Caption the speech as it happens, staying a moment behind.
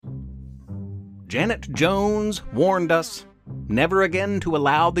Janet Jones warned us never again to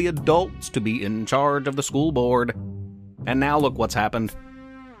allow the adults to be in charge of the school board. And now look what's happened.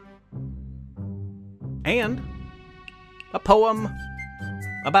 And a poem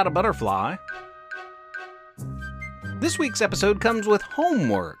about a butterfly. This week's episode comes with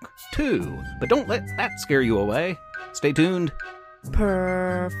homework, too, but don't let that scare you away. Stay tuned.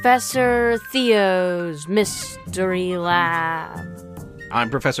 Professor Theo's Mystery Lab. I'm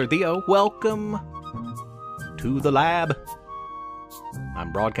Professor Theo. Welcome to the lab.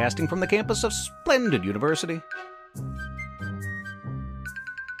 I'm broadcasting from the campus of Splendid University.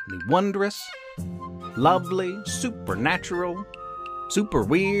 The wondrous, lovely, supernatural, super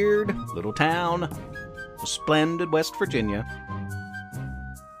weird little town of Splendid, West Virginia.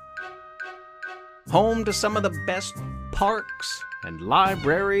 Home to some of the best parks and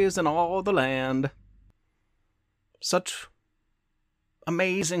libraries in all the land. Such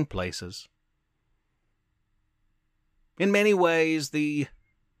amazing places. In many ways, the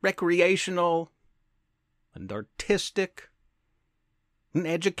recreational and artistic and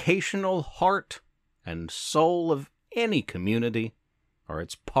educational heart and soul of any community are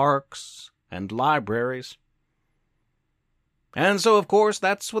its parks and libraries. And so, of course,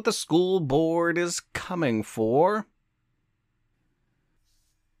 that's what the school board is coming for.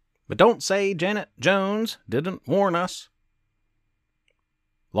 But don't say Janet Jones didn't warn us.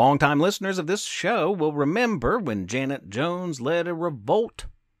 Longtime listeners of this show will remember when Janet Jones led a revolt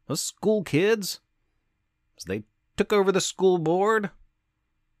of school kids as they took over the school board,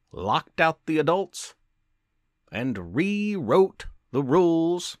 locked out the adults, and rewrote the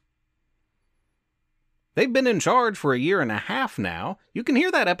rules. They've been in charge for a year and a half now. You can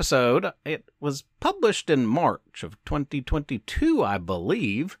hear that episode. It was published in March of 2022, I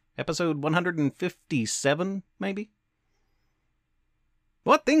believe. Episode 157, maybe?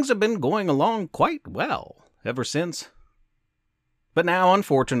 Well, things have been going along quite well ever since. But now,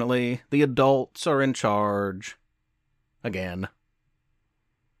 unfortunately, the adults are in charge again.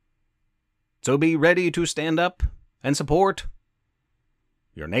 So be ready to stand up and support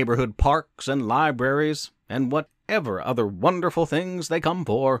your neighborhood parks and libraries and whatever other wonderful things they come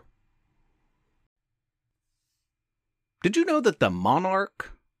for. Did you know that the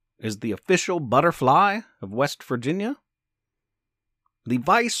monarch is the official butterfly of West Virginia? The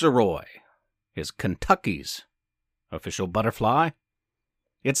viceroy is Kentucky's official butterfly.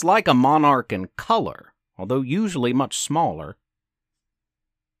 It's like a monarch in color, although usually much smaller.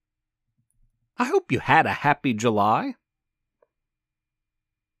 I hope you had a happy July.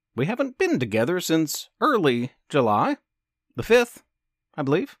 We haven't been together since early July, the 5th, I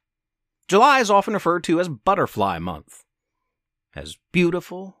believe. July is often referred to as Butterfly Month. As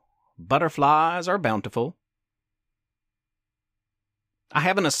beautiful, butterflies are bountiful. I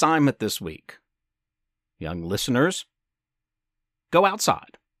have an assignment this week. Young listeners, go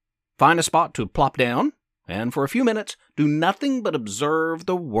outside, find a spot to plop down, and for a few minutes, do nothing but observe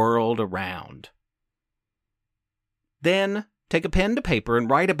the world around. Then, take a pen to paper and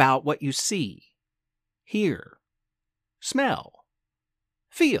write about what you see, hear, smell,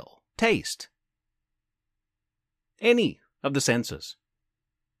 feel, taste. Any of the senses.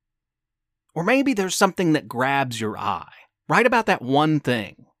 Or maybe there's something that grabs your eye. Write about that one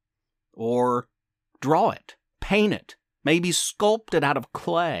thing. Or draw it, paint it, maybe sculpt it out of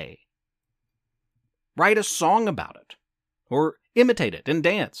clay. Write a song about it. Or imitate it and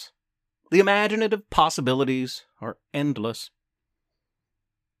dance. The imaginative possibilities are endless.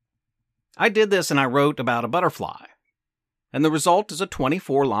 I did this and I wrote about a butterfly. And the result is a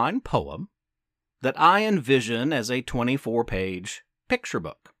 24-line poem that I envision as a 24-page picture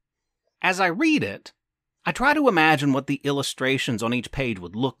book. As I read it, I try to imagine what the illustrations on each page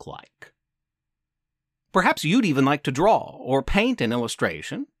would look like. Perhaps you'd even like to draw or paint an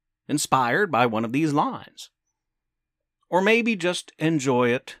illustration inspired by one of these lines. Or maybe just enjoy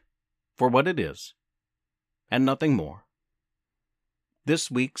it for what it is, and nothing more. This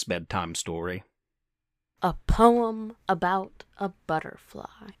week's bedtime story. A poem about a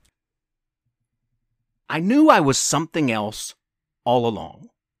butterfly. I knew I was something else all along.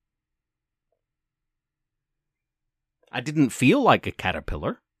 I didn't feel like a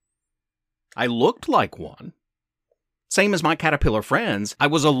caterpillar. I looked like one. Same as my caterpillar friends, I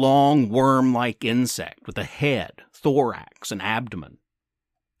was a long worm-like insect with a head, thorax, and abdomen.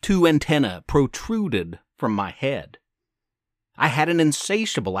 2 antennae protruded from my head. I had an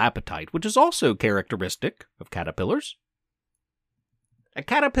insatiable appetite, which is also characteristic of caterpillars. A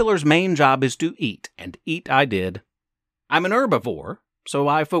caterpillar's main job is to eat, and eat I did. I'm an herbivore, so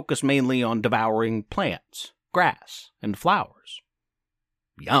I focus mainly on devouring plants, grass, and flowers.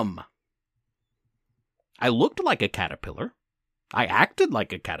 Yum. I looked like a caterpillar. I acted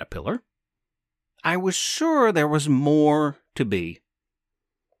like a caterpillar. I was sure there was more to be.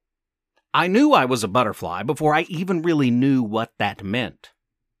 I knew I was a butterfly before I even really knew what that meant.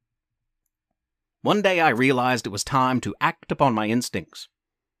 One day I realized it was time to act upon my instincts.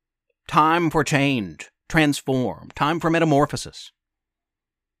 Time for change, transform, time for metamorphosis.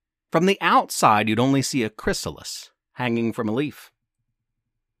 From the outside, you'd only see a chrysalis hanging from a leaf.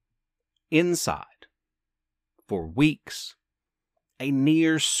 Inside, for weeks, a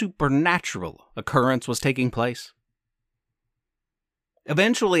near supernatural occurrence was taking place.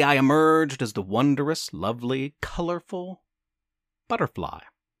 Eventually, I emerged as the wondrous, lovely, colorful butterfly.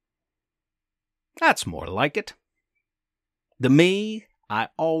 That's more like it. The me I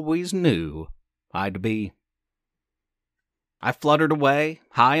always knew I'd be. I fluttered away,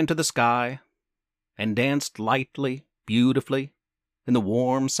 high into the sky, and danced lightly, beautifully, in the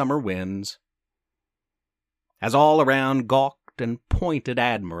warm summer winds, as all around gawked and pointed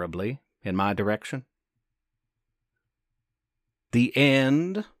admirably in my direction. The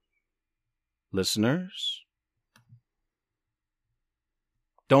end, listeners.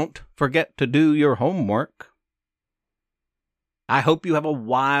 Don't forget to do your homework. I hope you have a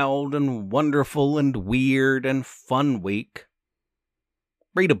wild and wonderful and weird and fun week.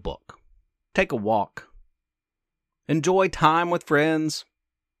 Read a book. Take a walk. Enjoy time with friends.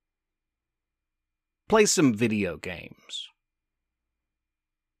 Play some video games.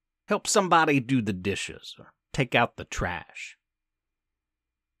 Help somebody do the dishes or take out the trash.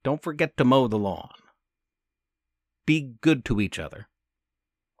 Don't forget to mow the lawn. Be good to each other.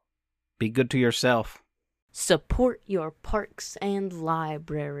 Be good to yourself. Support your parks and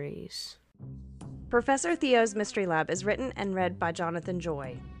libraries. Professor Theo's Mystery Lab is written and read by Jonathan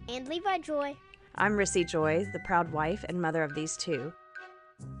Joy. And Levi Joy. I'm Rissy Joy, the proud wife and mother of these two.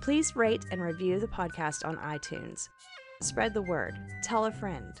 Please rate and review the podcast on iTunes. Spread the word. Tell a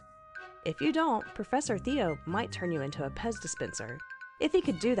friend. If you don't, Professor Theo might turn you into a Pez dispenser. If he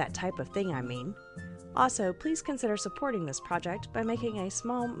could do that type of thing, I mean. Also, please consider supporting this project by making a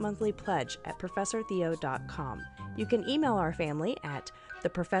small monthly pledge at ProfessorTheo.com. You can email our family at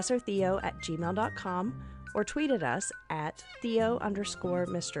theprofessortheo@gmail.com or tweet at us at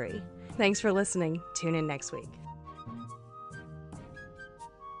Theo_mystery. Thanks for listening. Tune in next week.